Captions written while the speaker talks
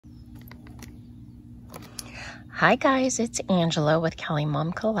Hi guys, it's Angela with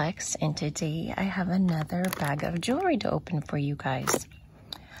calimomcollects, and today I have another bag of jewelry to open for you guys.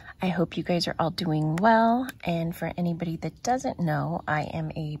 I hope you guys are all doing well, and for anybody that doesn't know, I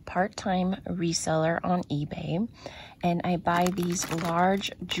am a part-time reseller on eBay, and I buy these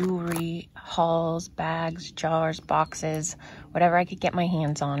large jewelry hauls, bags, jars, boxes, whatever I could get my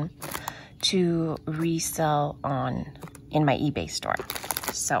hands on to resell in my eBay store.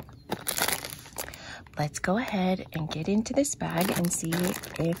 So let's go ahead and get into this bag and see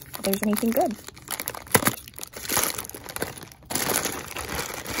if there's anything good.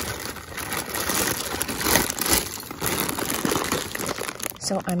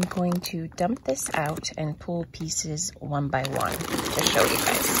 So I'm going to dump this out and pull pieces one by one to show you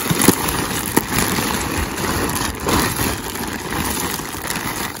guys.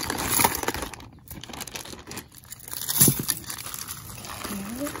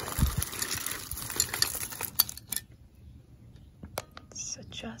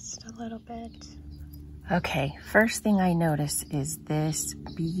 Just a little bit. Okay, first thing I notice is this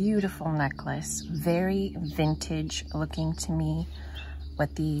beautiful necklace, very vintage looking to me,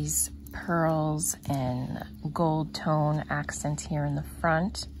 with these pearls and gold tone accents here in the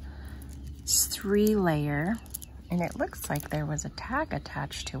front. It's 3-layer, and it looks like there was a tag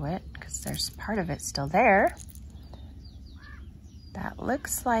attached to it because there's part of it still there. That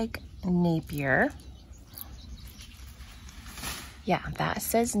looks like Napier. Yeah, that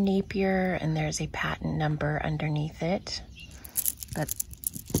says Napier, and there's a patent number underneath it. But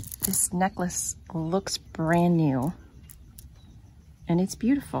this necklace looks brand new, and it's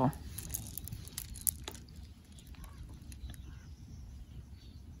beautiful.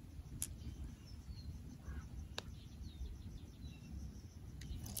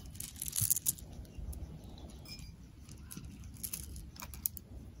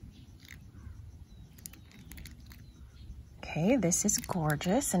 Okay, this is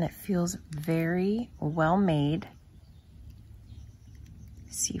gorgeous, and it feels very well made.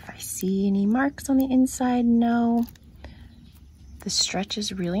 See if I see any marks on the inside. No. The stretch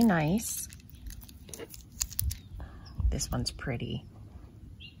is really nice. This one's pretty.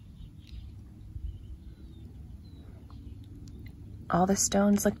 All the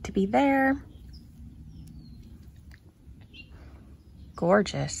stones look to be there.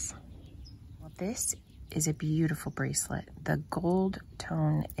 Gorgeous. Well, this is a beautiful bracelet. The gold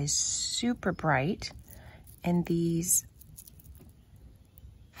tone is super bright, and these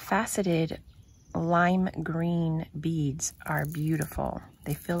faceted lime green beads are beautiful.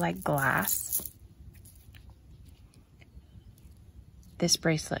 They feel like glass. This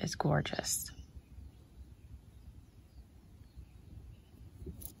bracelet is gorgeous.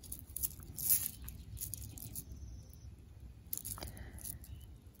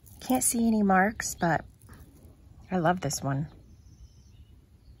 Can't see any marks, but I love this one.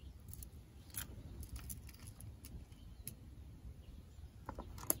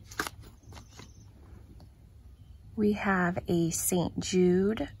 We have a St.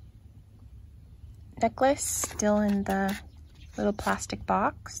 Jude necklace still in the little plastic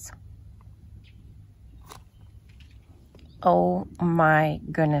box. Oh my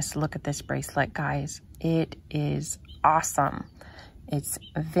goodness, look at this bracelet, guys. It is awesome. It's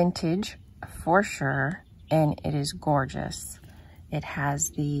vintage for sure, and it is gorgeous. It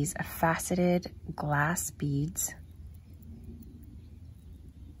has these faceted glass beads,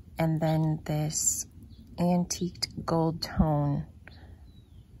 and then this antiqued gold tone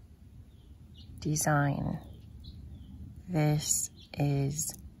design. This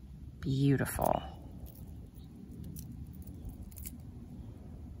is beautiful.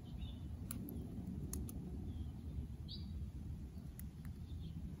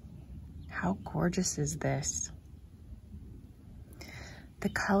 How gorgeous is this? The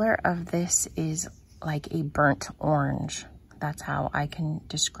color of this is like a burnt orange. That's how I can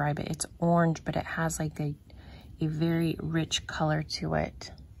describe it. It's orange, but it has like a very rich color to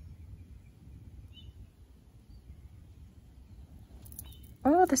it.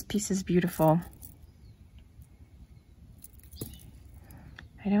 Oh, this piece is beautiful.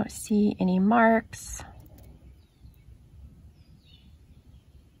 I don't see any marks.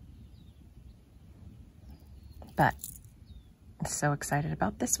 But I'm so excited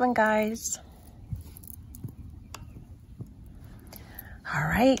about this one, guys. All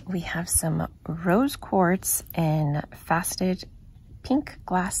right, we have some rose quartz and faceted pink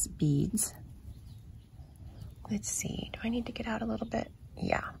glass beads. Let's see, do I need to get out a little bit?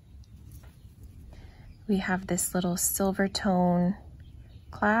 Yeah. We have this little silver tone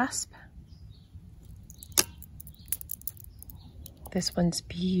clasp. This one's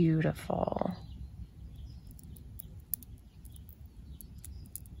beautiful.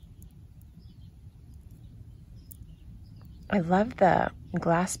 I love the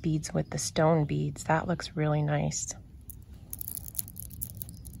glass beads with the stone beads. That looks really nice.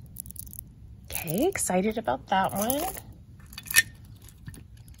 Okay, excited about that one.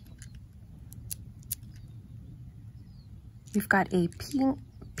 We've got a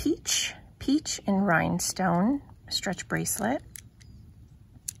peach and rhinestone stretch bracelet.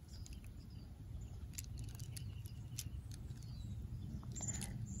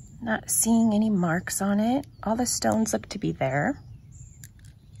 Not seeing any marks on it. All the stones look to be there.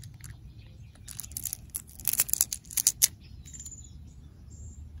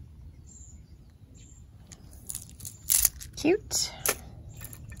 Cute.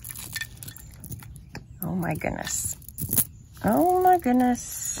 Oh my goodness. Oh my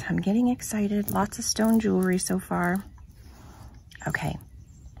goodness. I'm getting excited. Lots of stone jewelry so far. Okay.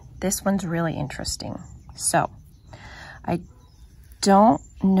 This one's really interesting. So, I don't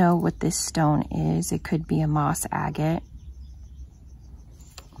know what this stone is. It could be a moss agate.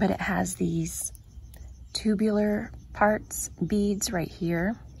 But it has these tubular parts, beads right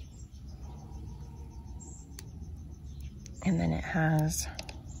here. And then it has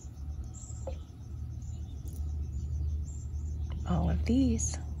all of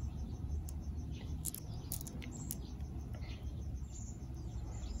these.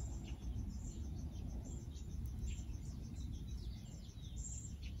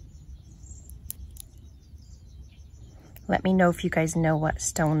 Let me know if you guys know what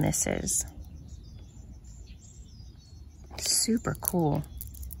stone this is. Super cool.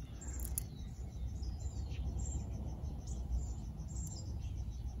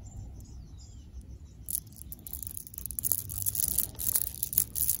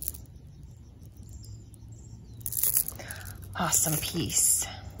 Awesome piece.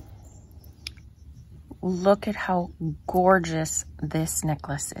 Look at how gorgeous this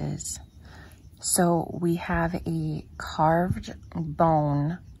necklace is. So we have a carved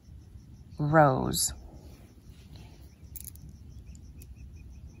bone rose.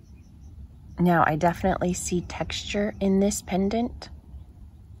 Now I definitely see texture in this pendant.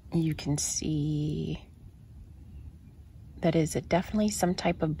 You can see that is definitely some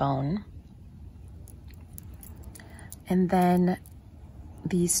type of bone. And then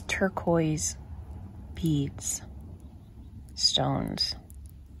these turquoise beads, stones.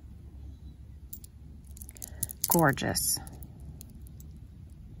 Gorgeous.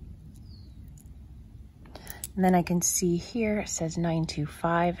 And then I can see here, it says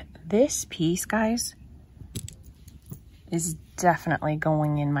 925. This piece, guys, is definitely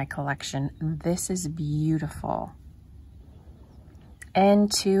going in my collection. This is beautiful.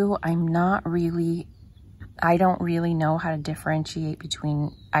 And two, I don't really know how to differentiate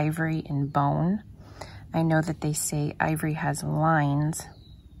between ivory and bone. I know that they say ivory has lines,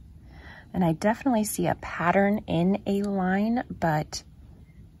 and I definitely see a pattern in a line, but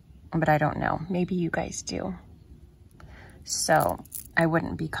I don't know. Maybe you guys do. So I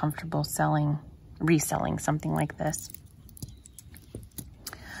wouldn't be comfortable reselling something like this.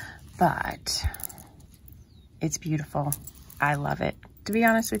 But it's beautiful. I love it. To be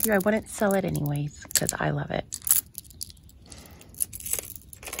honest with you, I wouldn't sell it anyways because I love it.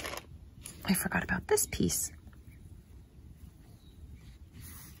 I forgot about this piece.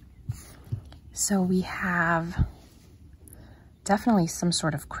 So we have definitely some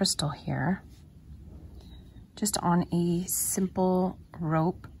sort of crystal here, just on a simple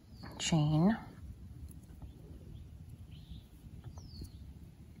rope chain.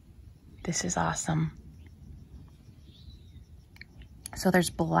 This is awesome. So there's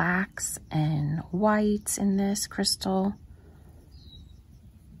blacks and whites in this crystal.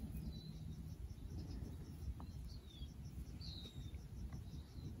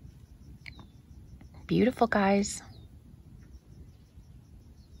 Beautiful, guys.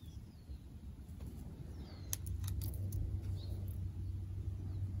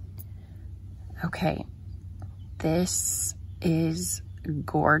 Okay, this is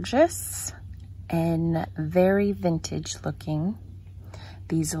gorgeous and very vintage looking.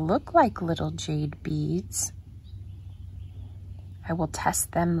 These look like little jade beads. I will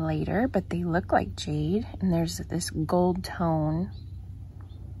test them later, but they look like jade, and there's this gold tone.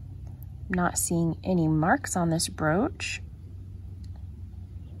 I'm not seeing any marks on this brooch,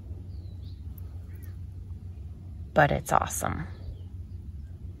 but it's awesome.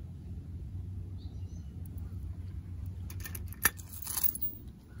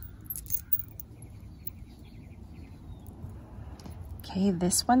 Okay,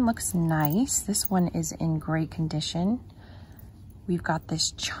 this one looks nice. This one is in great condition. We've got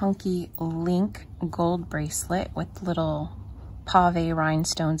this chunky link gold bracelet with little pave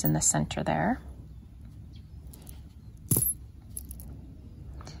rhinestones in the center there.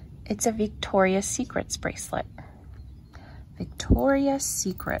 It's a Victoria's Secrets bracelet. Victoria's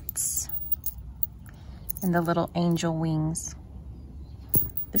Secrets. And the little angel wings.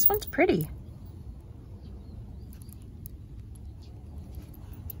 This one's pretty.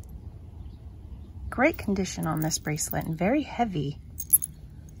 Great condition on this bracelet and very heavy.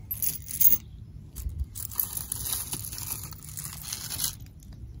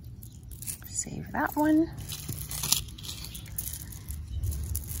 Save that one.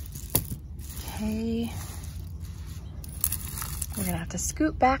 Okay. We're gonna have to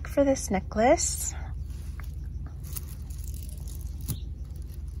scoot back for this necklace.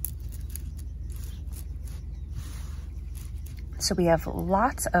 So we have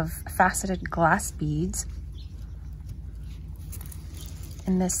lots of faceted glass beads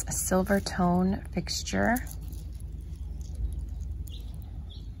in this silver tone fixture.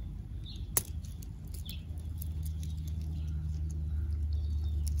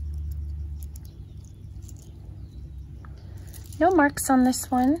 No marks on this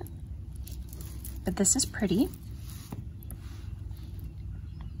one, but this is pretty.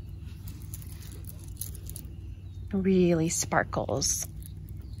 Really sparkles.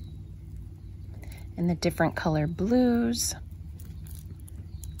 And the different color blues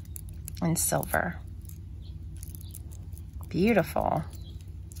and silver. Beautiful.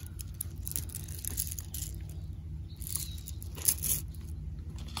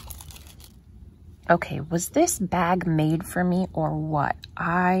 Okay, was this bag made for me or what?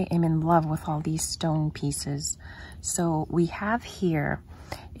 I am in love with all these stone pieces. So we have here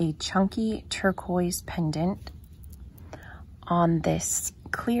a chunky turquoise pendant on this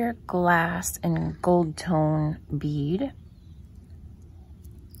clear glass and gold tone bead.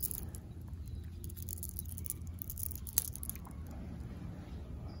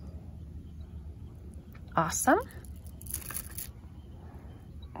 Awesome.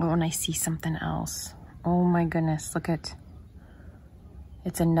 Oh, and I see something else. Oh my goodness, look at,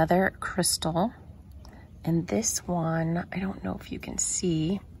 it's another crystal. And this one, I don't know if you can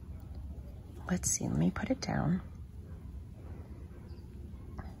see. Let's see, let me put it down.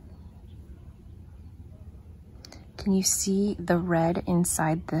 Can you see the red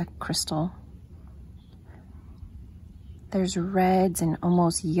inside the crystal? There's reds and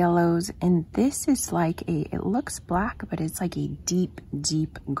almost yellows, and this is like a, it looks black, but it's like a deep,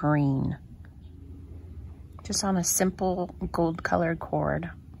 deep green. Just on a simple gold colored cord.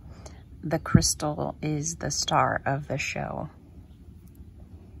 The crystal is the star of the show.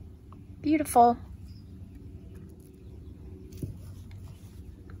 Beautiful.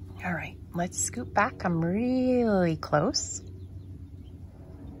 All right, let's scoot back. I'm really close.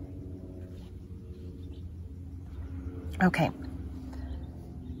 Okay,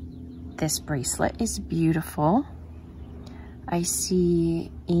 this bracelet is beautiful. I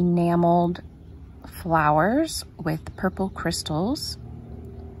see enameled flowers with purple crystals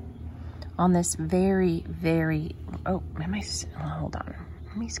on this very, very, oh, hold on.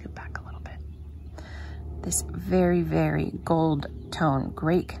 Let me scoot back a little bit. This very, very gold tone,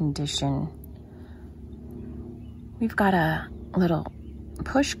 great condition. We've got a little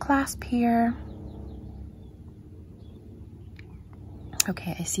push clasp here.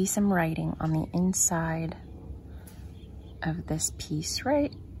 Okay, I see some writing on the inside of this piece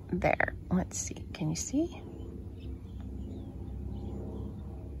right there. Let's see, can you see?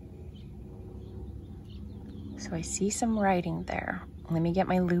 So I see some writing there. Let me get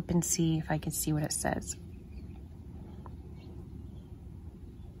my loop and see if I can see what it says.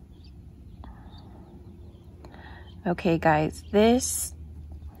 Okay, guys, this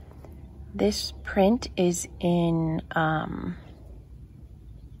print is in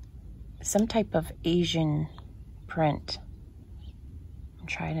some type of Asian print. I'm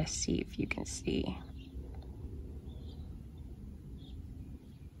trying to see if you can see.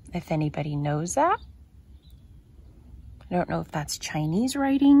 If anybody knows that. I don't know if that's Chinese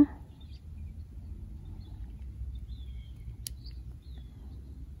writing.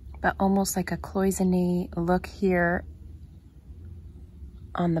 But almost like a cloisonné look here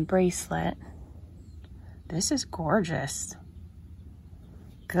on the bracelet. This is gorgeous.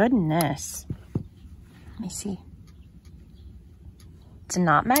 Goodness. Let me see. It's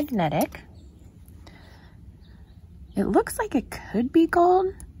not magnetic. It looks like it could be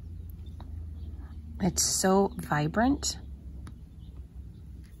gold. It's so vibrant.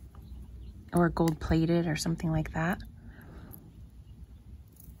 Or gold plated or something like that.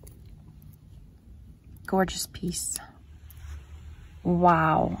 Gorgeous piece.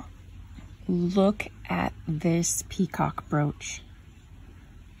 Wow. Look at this peacock brooch.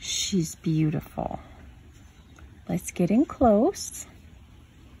 She's beautiful. Let's get in close.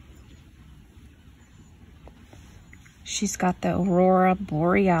 She's got the Aurora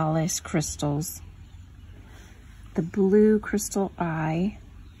Borealis crystals, the blue crystal eye.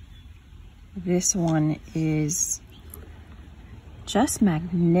 This one is just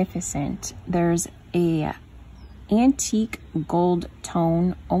magnificent. There's a antique gold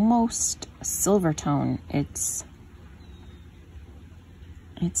tone, almost silver tone. It's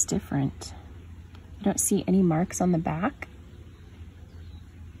different. You don't see any marks on the back.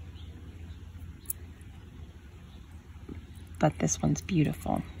 But this one's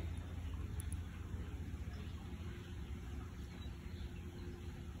beautiful.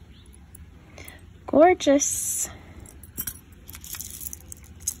 Gorgeous.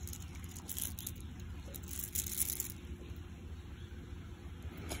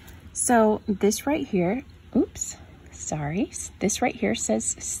 So this right here, oops, sorry. This right here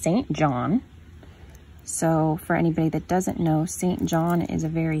says St. John. So for anybody that doesn't know, St. John is a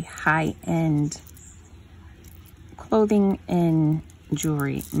very high-end clothing and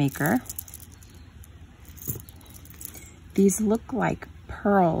jewelry maker. These look like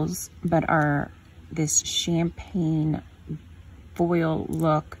pearls, but are this champagne foil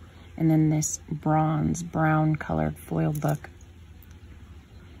look, and then this bronze brown colored foil look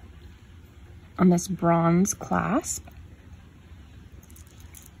on this bronze clasp.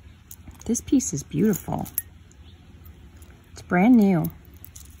 This piece is beautiful. It's brand new.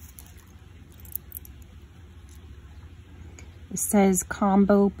 It says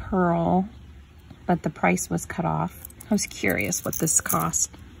combo pearl, but the price was cut off. I was curious what this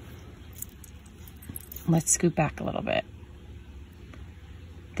cost. Let's scoot back a little bit.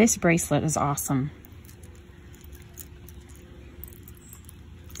 This bracelet is awesome.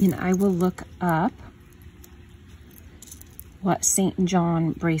 And I will look up what St.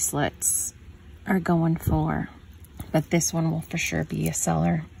 John bracelets are going for. But this one will for sure be a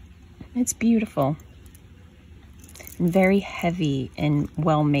seller. It's beautiful. And very heavy and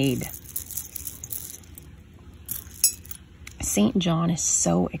well made. St. John is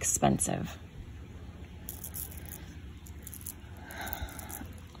so expensive.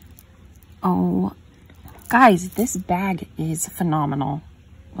 Oh, guys, this bag is phenomenal.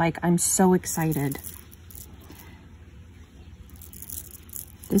 Like, I'm so excited.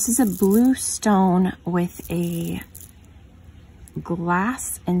 This is a blue stone with a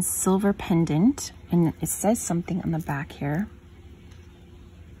glass and silver pendant, and it says something on the back here.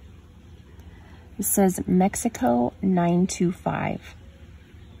 It says Mexico 925.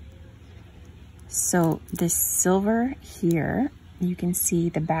 So this silver here, you can see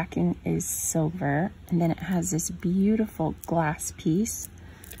the backing is silver, and then it has this beautiful glass piece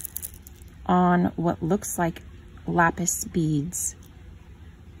on what looks like lapis beads.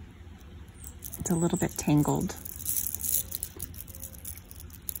 It's a little bit tangled.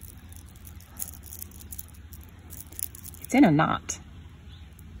 It's in a knot.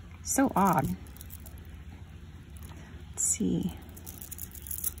 So odd. Let's see.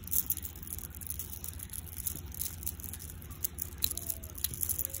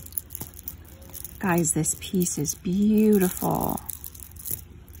 Guys, this piece is beautiful.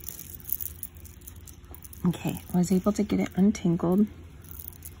 Okay, I was able to get it untangled.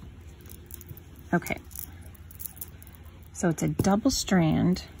 Okay. So it's a double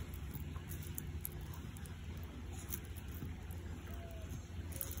strand.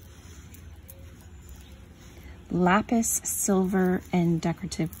 Lapis, silver, and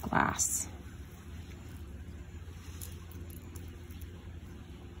decorative glass.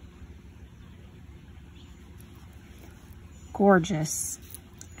 Gorgeous.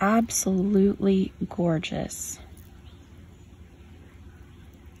 Absolutely gorgeous.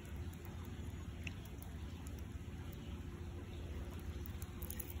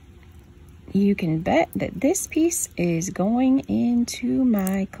 You can bet that this piece is going into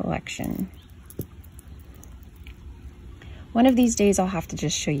my collection. One of these days I'll have to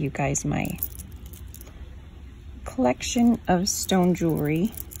just show you guys my collection of stone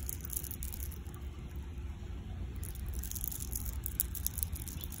jewelry.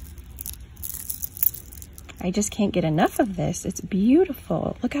 I just can't get enough of this. It's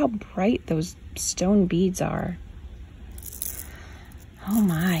beautiful. Look how bright those stone beads are. Oh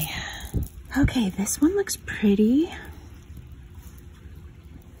my. Okay, this one looks pretty.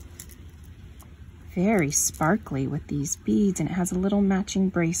 Very sparkly with these beads, and it has a little matching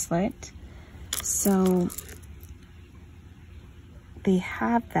bracelet. So they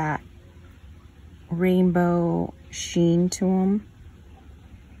have that rainbow sheen to them.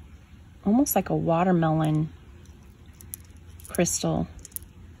 Almost like a watermelon crystal.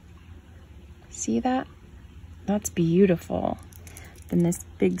 See that? That's beautiful. Then this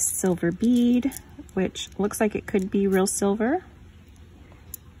big silver bead which looks like it could be real silver.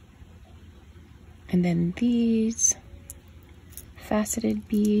 And then these faceted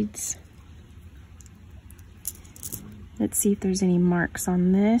beads. Let's see if there's any marks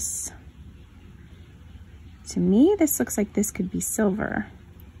on this. To me, this looks like this could be silver.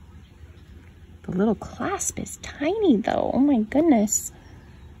 The little clasp is tiny though, oh my goodness.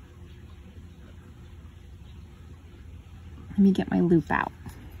 Let me get my loop out.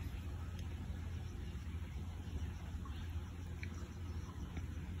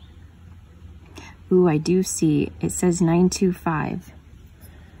 Ooh, I do see, it says 925.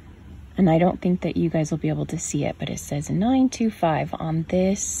 And I don't think that you guys will be able to see it, but it says 925 on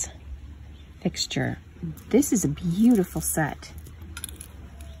this fixture. This is a beautiful set.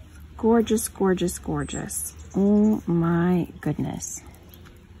 Gorgeous, gorgeous, gorgeous. Oh my goodness.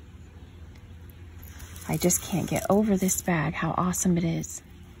 I just can't get over this bag, how awesome it is.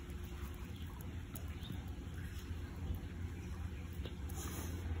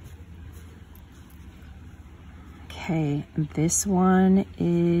 Okay, this one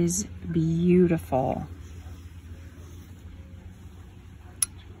is beautiful.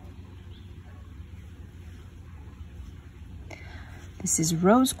 This is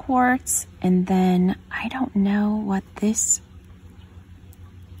rose quartz, and then I don't know what this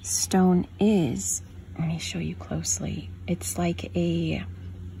stone is. Let me show you closely. It's like a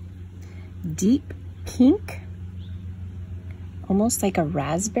deep pink, almost like a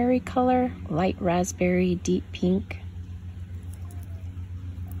raspberry color, light raspberry, deep pink.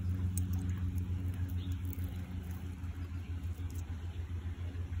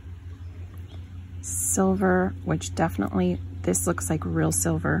 Silver, which definitely, this looks like real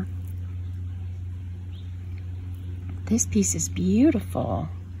silver. This piece is beautiful.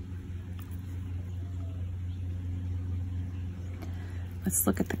 Let's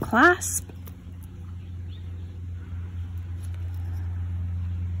look at the clasp.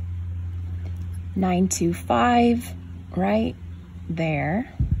 $925 right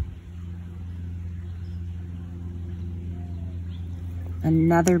there.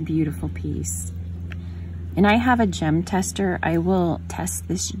 Another beautiful piece. And I have a gem tester. I will test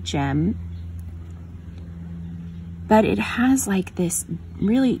this gem. But it has like this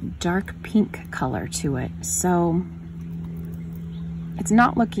really dark pink color to it. So it's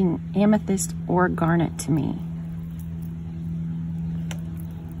not looking amethyst or garnet to me.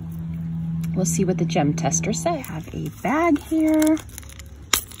 We'll see what the gem tester says. I have a bag here.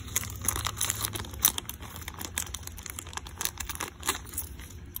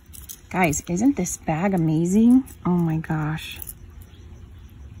 Guys, isn't this bag amazing? Oh my gosh.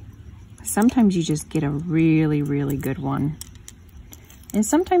 Sometimes you just get a really, really good one. And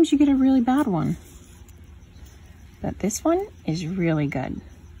sometimes you get a really bad one. But this one is really good.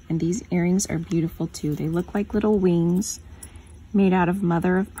 And these earrings are beautiful too. They look like little wings made out of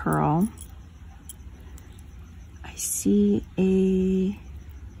mother of pearl. I see a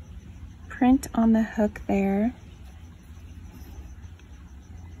print on the hook there.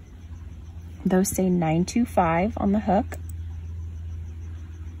 Those say 925 on the hook.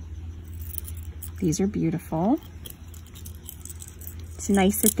 These are beautiful. It's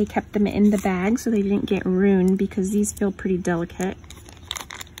nice that they kept them in the bag so they didn't get ruined because these feel pretty delicate.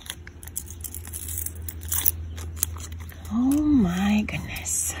 Oh my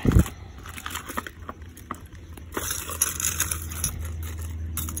goodness.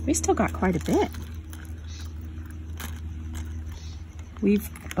 We still got quite a bit.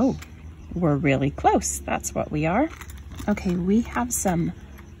 We're really close. That's what we are. Okay, we have some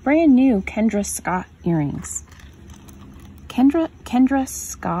brand new Kendra Scott earrings. Kendra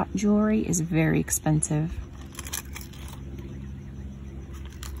Scott jewelry is very expensive.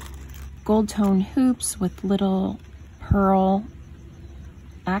 Gold tone hoops with little pearl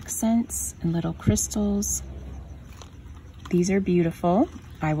accents and little crystals. These are beautiful.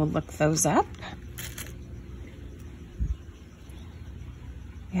 I will look those up.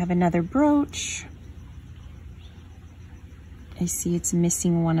 We have another brooch. I see it's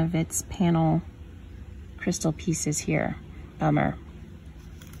missing one of its panel crystal pieces here. Bummer.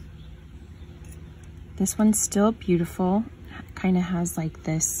 This one's still beautiful. Kind of has like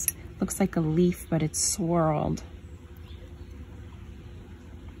this, looks like a leaf, but it's swirled.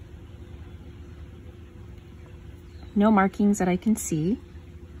 No markings that I can see.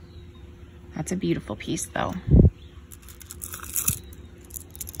 That's a beautiful piece though.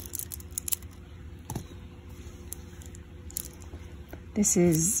 This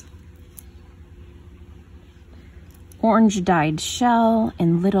is orange dyed shell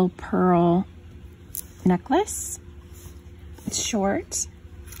and little pearl necklace. It's short.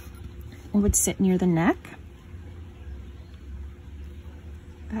 would sit near the neck.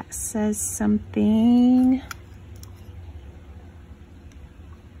 That says something.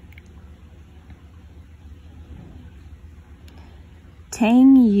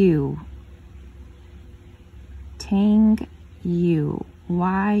 Tang Yu. Tang Yu.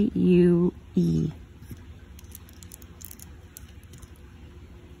 Y-U-E.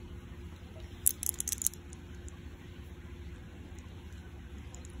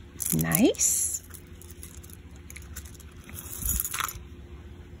 Nice.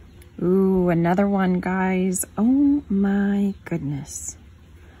 Ooh, another one, guys. Oh my goodness.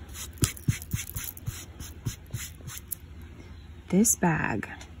 This bag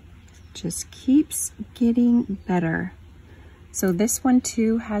just keeps getting better. So this one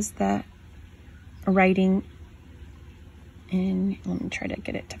too has the writing, and let me try to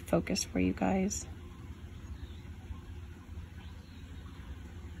get it to focus for you guys.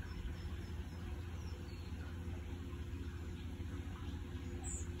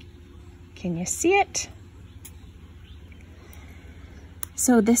 Can you see it?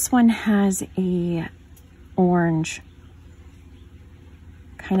 So this one has a orange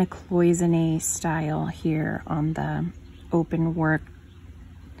kind of cloisonne style here on the open work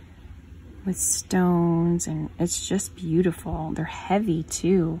with stones, and it's just beautiful. They're heavy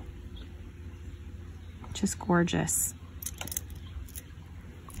too. Just gorgeous.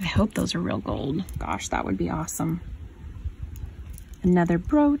 I hope those are real gold. Gosh, that would be awesome. Another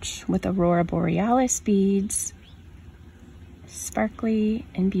brooch with Aurora Borealis beads. Sparkly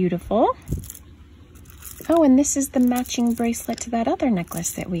and beautiful. Oh, and this is the matching bracelet to that other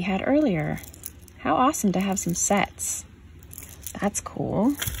necklace that we had earlier. How awesome to have some sets. That's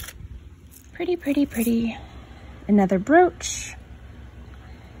cool. Pretty, pretty, pretty. Another brooch.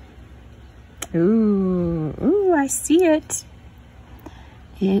 Ooh, I see it.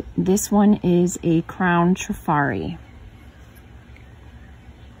 This one is a crown trifari.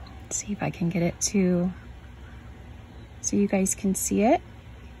 Let's see if I can get it to, so you guys can see it.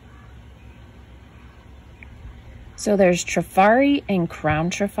 So there's trifari and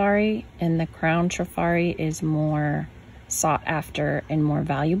crown trifari, and the crown trifari is more sought after and more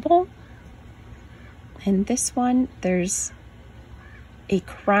valuable. And this one, there's a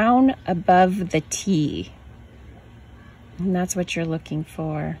crown above the T, and that's what you're looking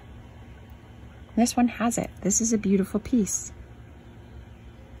for. This one has it. This is a beautiful piece.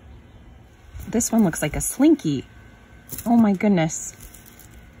 This one looks like a slinky. Oh my goodness.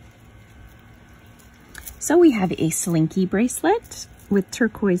 So we have a slinky bracelet with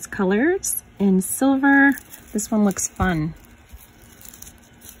turquoise colors and silver. This one looks fun.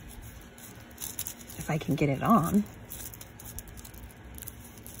 If I can get it on.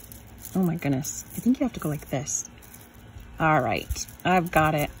 Oh my goodness. I think you have to go like this. All right, I've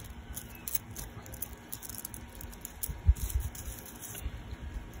got it.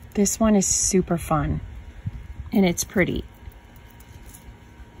 This one is super fun, and it's pretty.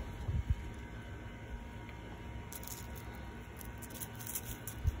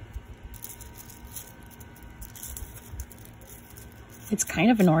 It's kind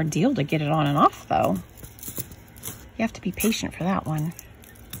of an ordeal to get it on and off, though. You have to be patient for that one.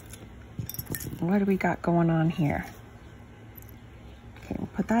 What do we got going on here? Okay, we'll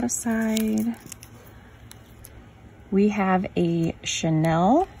put that aside. We have a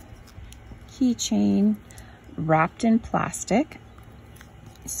Chanel keychain wrapped in plastic.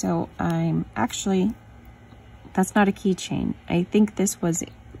 So I'm actually, that's not a keychain. I think this was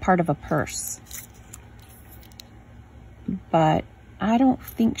part of a purse. But I don't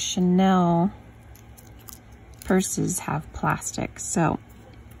think Chanel purses have plastic. So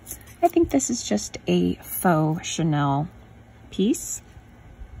I think this is just a faux Chanel piece.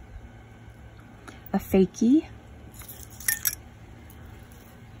 A fakie.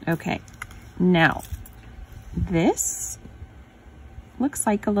 Okay, now this looks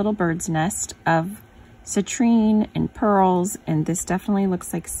like a little bird's nest of citrine and pearls, and this definitely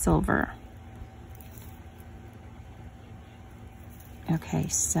looks like silver. Okay,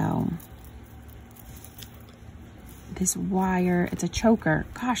 so this wire, it's a choker.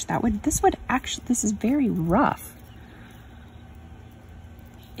 Gosh, this is very rough.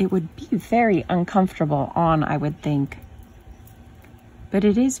 It would be very uncomfortable on, I would think. But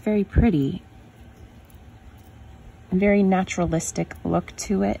it is very pretty. A very naturalistic look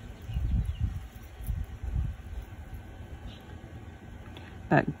to it.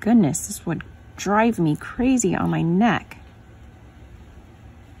 But goodness, this would drive me crazy on my neck.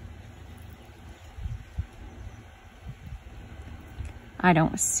 I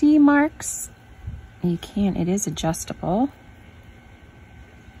don't see marks. You can, it is adjustable.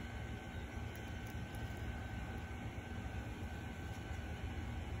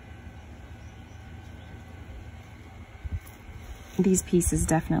 these pieces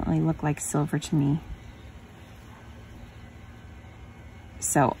definitely look like silver to me.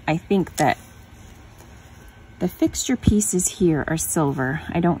 So I think that the fixture pieces here are silver.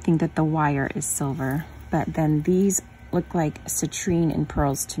 I don't think that the wire is silver, but then these look like citrine and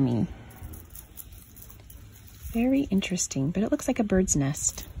pearls to me. Very interesting, but it looks like a bird's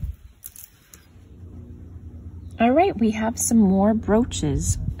nest. All right, we have some more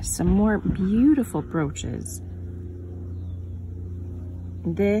brooches, some more beautiful brooches.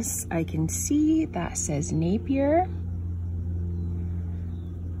 This I can see that says Napier.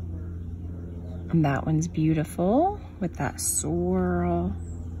 And that one's beautiful with that swirl.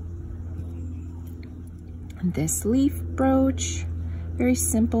 This leaf brooch, very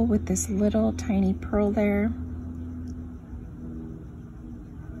simple with this little tiny pearl there.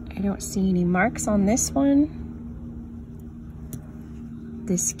 I don't see any marks on this one.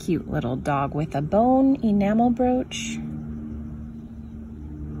 This cute little dog with a bone enamel brooch.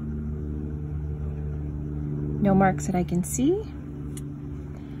 No marks that I can see.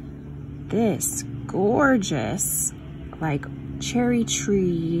 This gorgeous, like cherry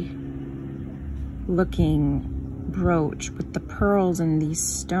tree looking brooch with the pearls and these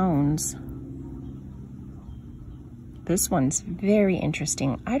stones. This one's very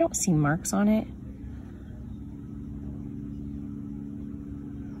interesting. I don't see marks on it.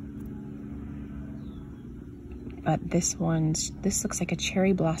 But this looks like a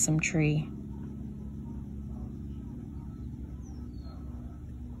cherry blossom tree.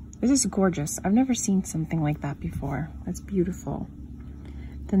 This is gorgeous. I've never seen something like that before. That's beautiful.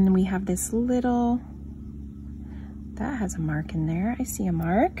 Then we have this little, that has a mark in there. I see a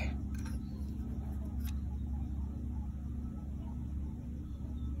mark.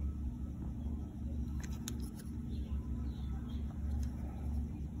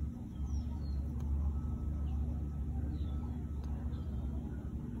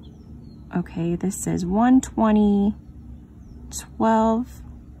 Okay, this says 120, 12,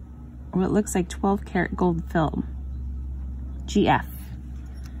 well, it looks like 12 karat gold filled. GF.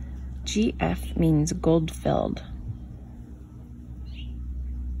 GF means gold filled.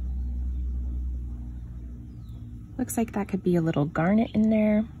 Looks like that could be a little garnet in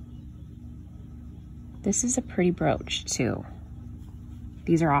there. This is a pretty brooch too.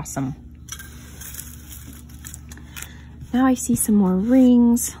 These are awesome. Now I see some more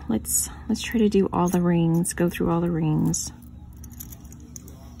rings. Let's try to do all the rings, go through all the rings.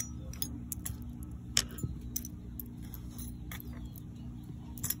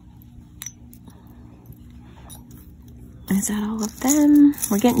 Is that all of them?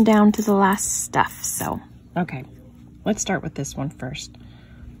 We're getting down to the last stuff, so. Okay, let's start with this one first.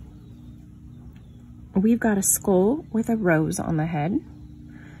 We've got a skull with a rose on the head.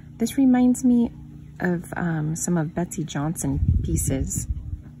 This reminds me of some of Betsy Johnson pieces.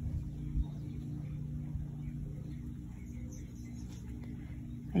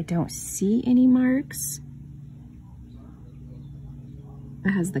 I don't see any marks.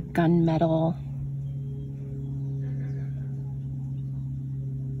 It has the gunmetal.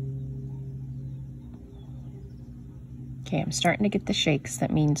 Okay, I'm starting to get the shakes.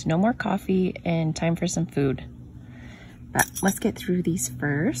 That means no more coffee and time for some food. But let's get through these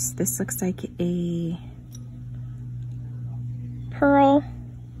first. This looks like a pearl.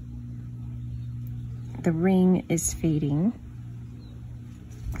 The ring is fading.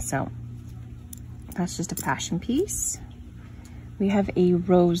 So that's just a passion piece. We have a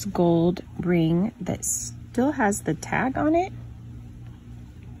rose gold ring that still has the tag on it.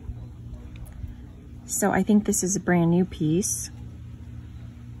 So I think this is a brand new piece.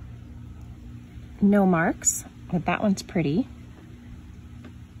 No marks, but that one's pretty.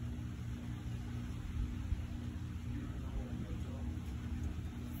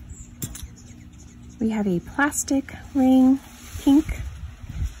 We have a plastic ring, pink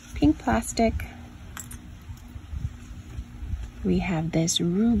plastic. We have this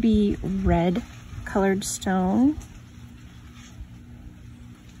ruby red colored stone.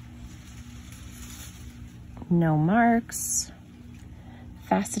 No marks.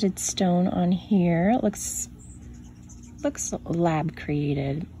 Faceted stone on here. It looks lab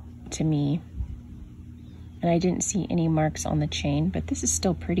created to me. And I didn't see any marks on the chain, but this is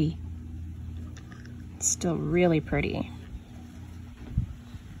still pretty. It's still really pretty.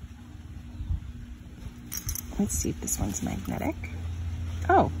 Let's see if this one's magnetic.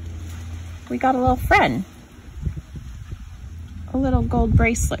 Oh, we got a little friend. A little gold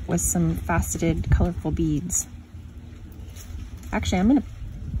bracelet with some faceted, colorful beads. Actually, I'm gonna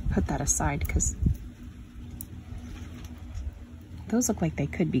put that aside because those look like they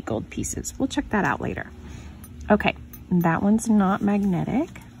could be gold pieces. We'll check that out later. Okay, That one's not magnetic.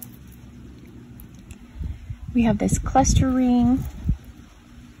 We have this cluster ring.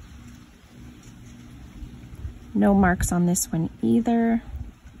 No marks on this one either.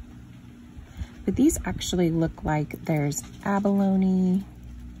 But these actually look like there's abalone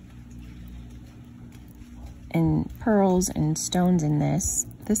and pearls and stones in this.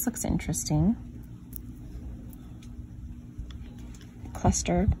 This looks interesting.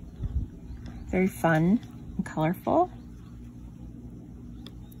 Cluster, very fun and colorful.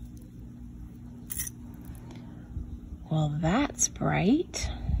 Well, that's bright.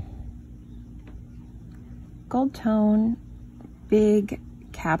 Gold tone, big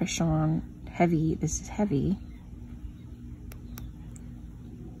cabochon, heavy. This is heavy.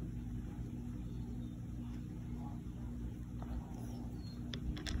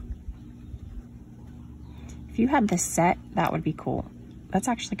 If you had this set, that would be cool. That's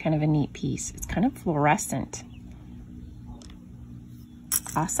actually kind of a neat piece. It's kind of fluorescent.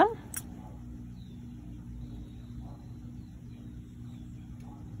 Awesome.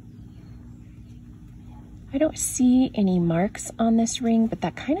 I don't see any marks on this ring, but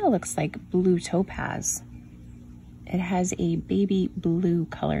that kind of looks like blue topaz. It has a baby blue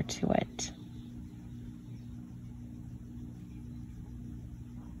color to it.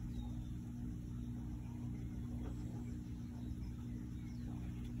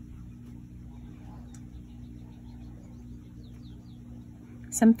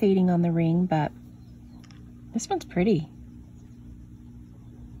 Some fading on the ring, but this one's pretty.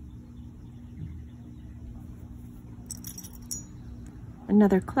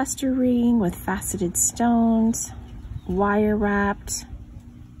 Another cluster ring with faceted stones, wire wrapped.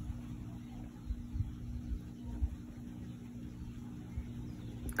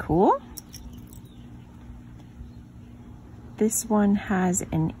 Cool. This one has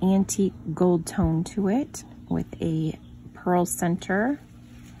an antique gold tone to it with a pearl center.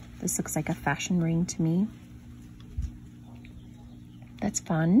 This looks like a fashion ring to me. That's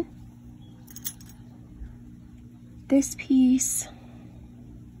fun. This piece.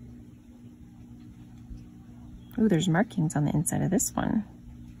 Ooh, there's markings on the inside of this one.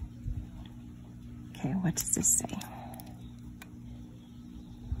 Okay, what does this say?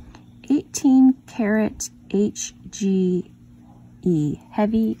 18 karat HGE,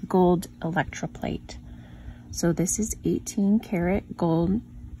 heavy gold electroplate. So this is 18 karat gold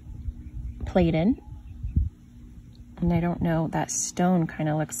plated. And I don't know, that stone kind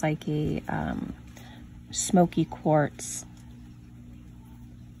of looks like a smoky quartz.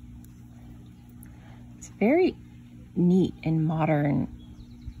 It's very neat and modern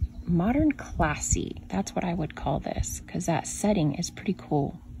classy. That's what I would call this, because that setting is pretty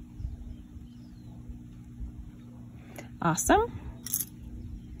cool. Awesome.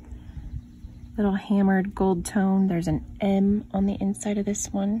 Little hammered gold tone. There's an M on the inside of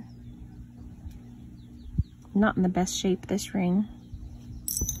this one. Not in the best shape, this ring.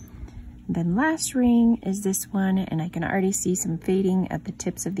 Then last ring is this one, and I can already see some fading at the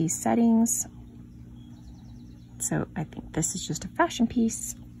tips of these settings. So I think this is just a fashion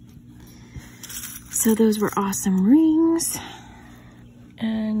piece. So those were awesome rings.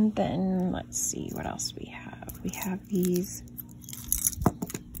 And then let's see what else we have. We have these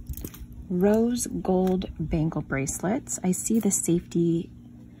rose gold bangle bracelets. I see the safety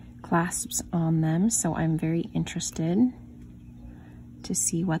clasps on them, so I'm very interested to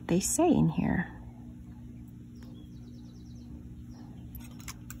see what they say in here.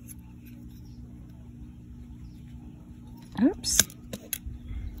 Oops.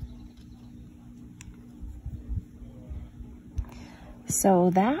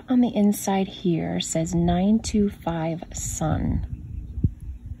 So that on the inside here says 925 Sun.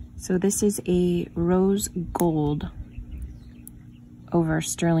 So this is a rose gold over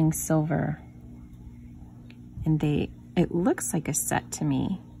sterling silver. And it looks like a set to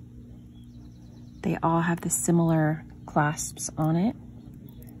me. They all have the similar clasps on it.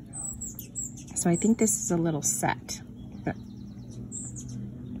 So I think this is a little set. But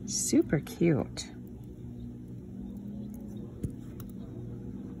super cute.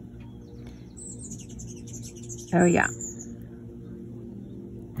 Oh yeah.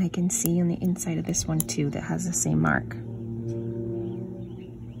 I can see on the inside of this one too that has the same mark.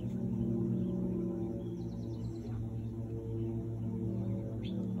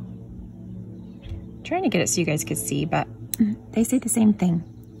 Trying to get it so you guys could see, but they say the same thing.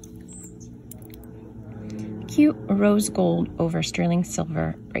 Cute rose gold over sterling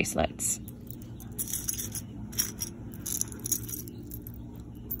silver bracelets.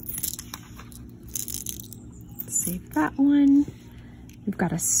 Save that one. We've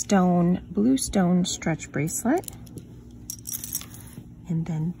got a blue stone stretch bracelet. And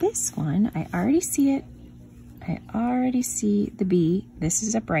then this one, I already see it. I already see the bee. This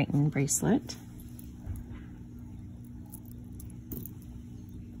is a Brighton bracelet.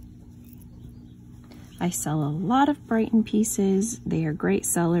 I sell a lot of Brighton pieces. They are great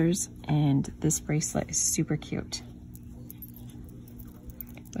sellers, and this bracelet is super cute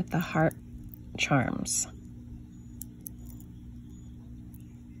with the heart charms.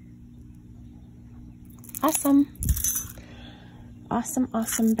 Awesome. Awesome,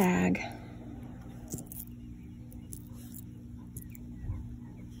 awesome bag.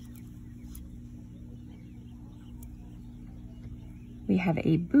 We have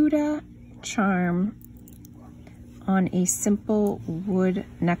a Buddha charm on a simple wood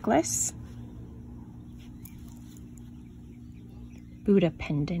necklace. Buddha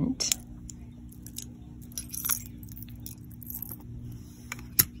pendant.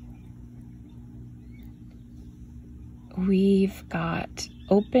 We've got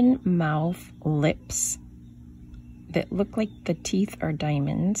open mouth lips that look like the teeth are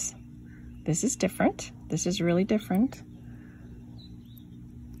diamonds. This is different. This is really different.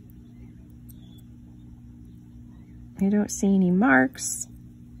 I don't see any marks,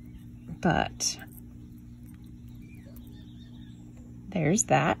 but there's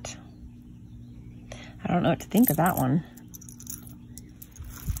that. I don't know what to think of that one.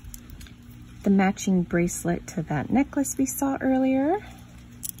 The matching bracelet to that necklace we saw earlier.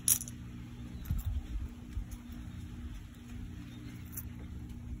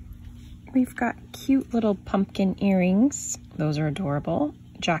 We've got cute little pumpkin earrings. Those are adorable.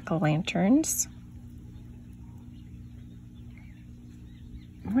 Jack-o'-lanterns.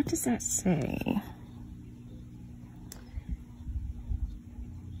 What does that say?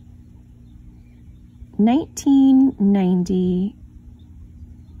 $19.90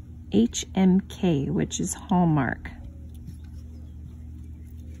 HMK, which is Hallmark.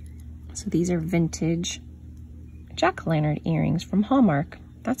 So these are vintage jack-o'-lantern earrings from Hallmark.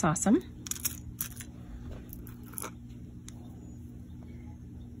 That's awesome.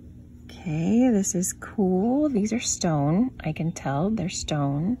 Okay, this is cool. These are stone. I can tell they're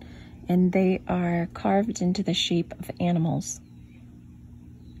stone, and they are carved into the shape of animals.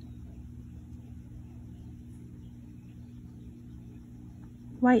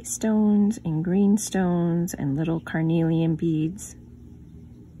 White stones and green stones and little carnelian beads.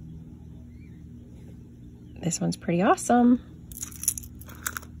 This one's pretty awesome.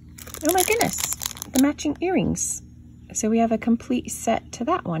 Oh my goodness, the matching earrings. So we have a complete set to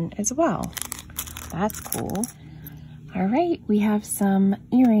that one as well. That's cool. All right, we have some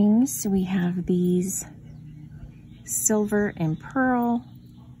earrings. We have these silver and pearl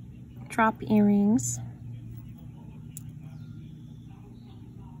drop earrings.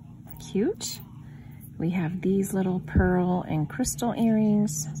 Cute. We have these little pearl and crystal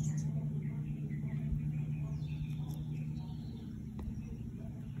earrings.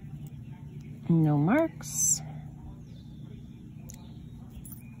 No marks.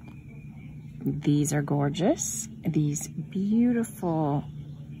 These are gorgeous. These beautiful,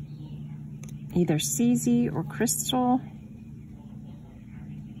 either CZ or crystal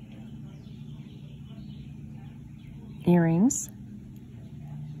earrings.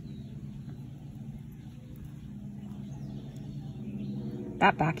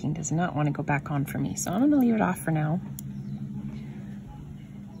 That backing does not want to go back on for me, so I'm going to leave it off for now.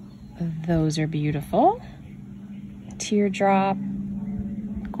 Those are beautiful. Teardrop.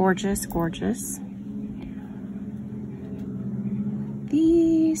 Gorgeous, gorgeous.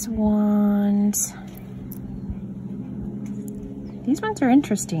 These ones are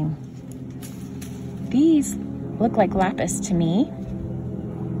interesting. These look like lapis to me.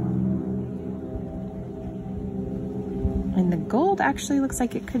 And the gold actually looks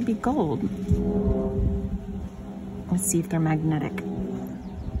like it could be gold. Let's see if they're magnetic.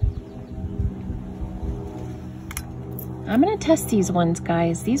 I'm gonna test these ones,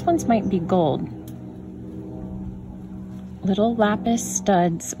 guys. These ones might be gold. Little lapis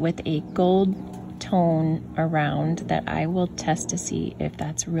studs with a gold tone around that I will test to see if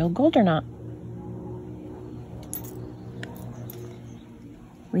that's real gold or not.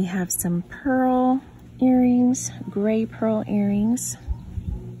 We have some pearl earrings, gray pearl earrings.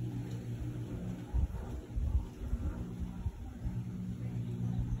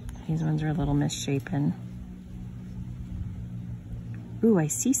 These ones are a little misshapen. Ooh, I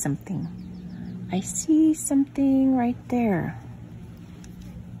see something. I see something right there.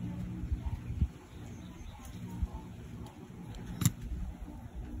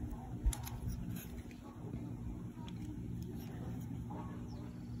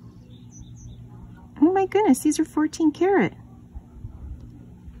 Oh my goodness, these are 14 karat.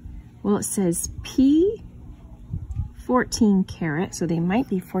 Well, it says P 14 karat, so they might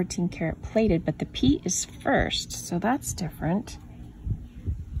be 14 karat plated, but the P is first, so that's different.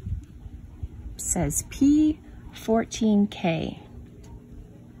 It says P 14K.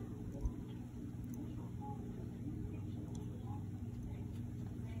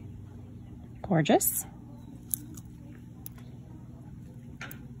 Gorgeous.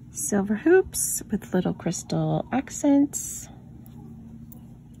 Silver hoops with little crystal accents.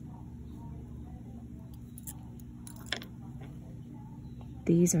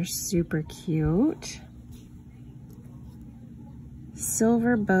 These are super cute.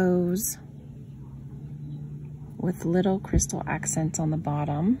 Silver bows with little crystal accents on the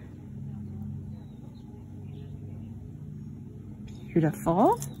bottom.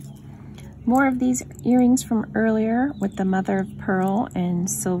 Beautiful. More of these earrings from earlier with the mother of pearl and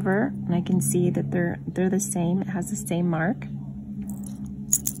silver, and I can see that they're the same. It has the same mark.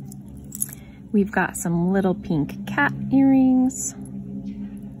 We've got some little pink cat earrings.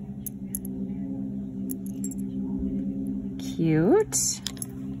 Cute.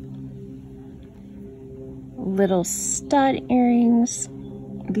 Little stud earrings.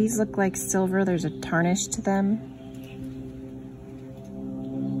 These look like silver. There's a tarnish to them.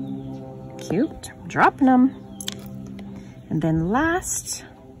 Cute. Dropping them. And then last,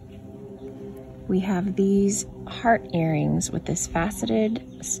 we have these heart earrings with this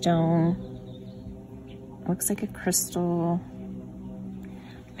faceted stone. Looks like a crystal.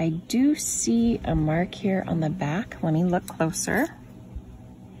 I do see a mark here on the back. Let me look closer.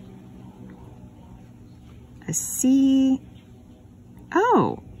 A C.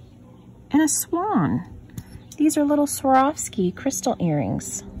 Oh, and a swan. These are little Swarovski crystal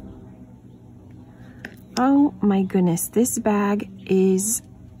earrings. Oh my goodness, this bag is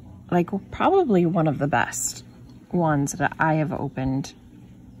like probably one of the best ones that I have opened.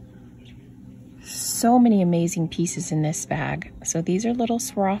 So many amazing pieces in this bag. So these are little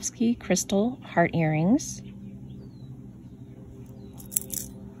Swarovski crystal heart earrings.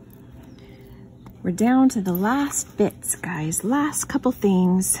 We're down to the last bits, guys. Last couple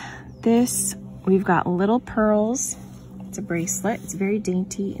things. This, we've got little pearls. It's a bracelet. It's very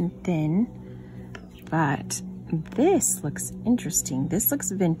dainty and thin. But this looks interesting. This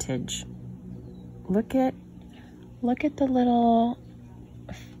looks vintage. Look at the little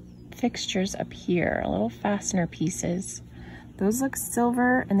fixtures up here, little fastener pieces. Those look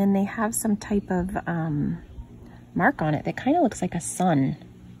silver, and then they have some type of mark on it that kind of looks like a sun.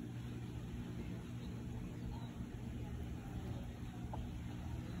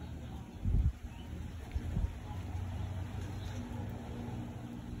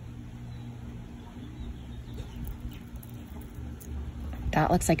 That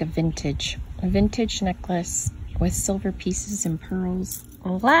looks like a vintage necklace with silver pieces and pearls.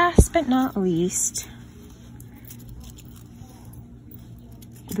 Last but not least,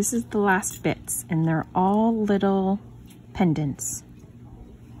 this is the last bits, and they're all little pendants.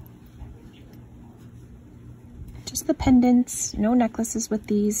 Just the pendants, no necklaces with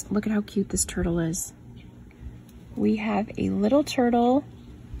these. Look at how cute this turtle is. We have a little turtle.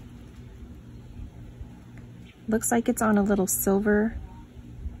 Looks like it's on a little silver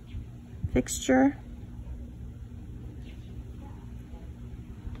fixture.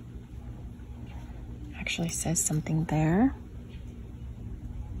 Actually says something there.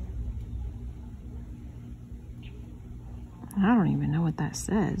 I don't even know what that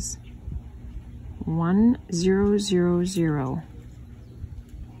says. 1000.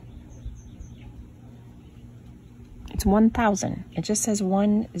 It's 1000. It just says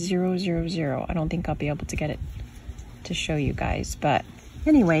 1000. I don't think I'll be able to get it to show you guys, but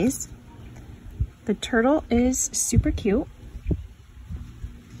anyways, the turtle is super cute.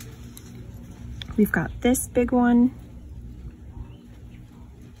 We've got this big one.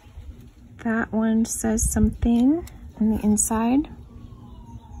 That one says something on the inside.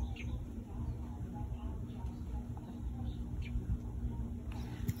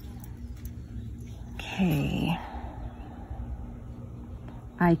 Okay.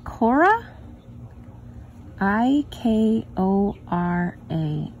 Ikora. I-K-O-R-A.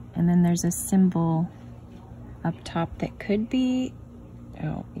 And then there's a symbol up top that could be,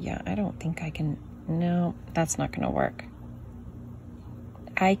 oh yeah, I don't think I can, no, that's not gonna work.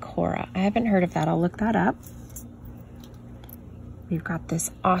 Ikora, I haven't heard of that, I'll look that up. We've got this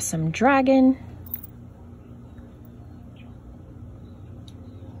awesome dragon.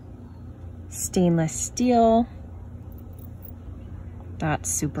 Stainless steel. That's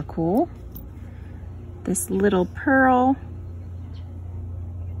super cool. This little pearl.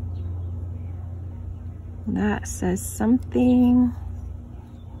 That says something.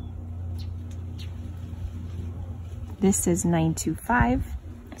 This says 925.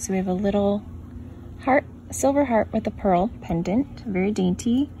 So we have a little heart, silver heart with a pearl pendant, very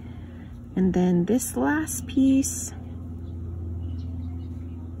dainty. And then this last piece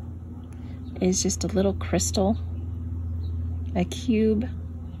is just a little crystal, a cube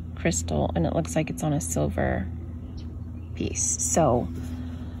crystal, and it looks like it's on a silver piece. So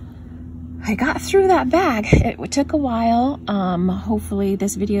I got through that bag. It took a while. Hopefully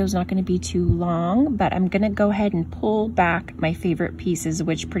this video is not going to be too long, but I'm going to go ahead and pull back my favorite pieces,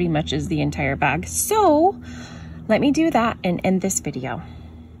 which pretty much is the entire bag. So let me do that and end this video.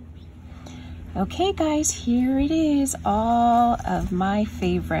 Okay guys, here it is, all of my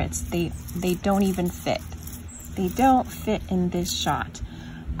favorites. They don't even fit. They don't fit in this shot.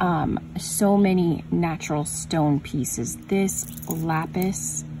 So many natural stone pieces. This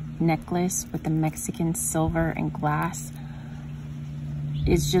lapis necklace with the Mexican silver and glass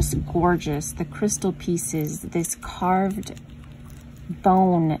is just gorgeous. The crystal pieces, this carved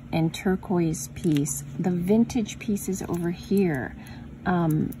bone and turquoise piece, the vintage pieces over here,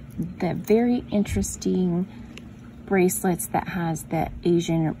 the very interesting bracelets that has the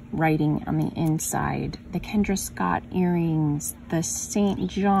Asian writing on the inside, the Kendra Scott earrings, the St.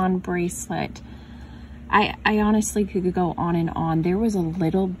 John bracelet. I honestly could go on and on. There was a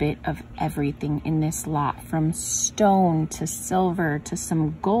little bit of everything in this lot, from stone to silver to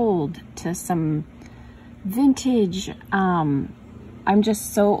some gold to some vintage. I'm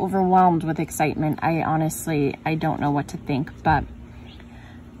just so overwhelmed with excitement. I don't know what to think, but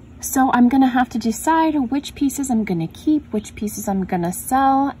so I'm gonna have to decide which pieces I'm gonna keep, which pieces I'm gonna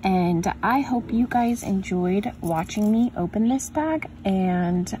sell, and I hope you guys enjoyed watching me open this bag.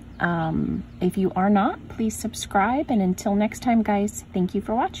 And if you are not, please subscribe, and until next time guys, thank you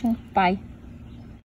for watching. Bye.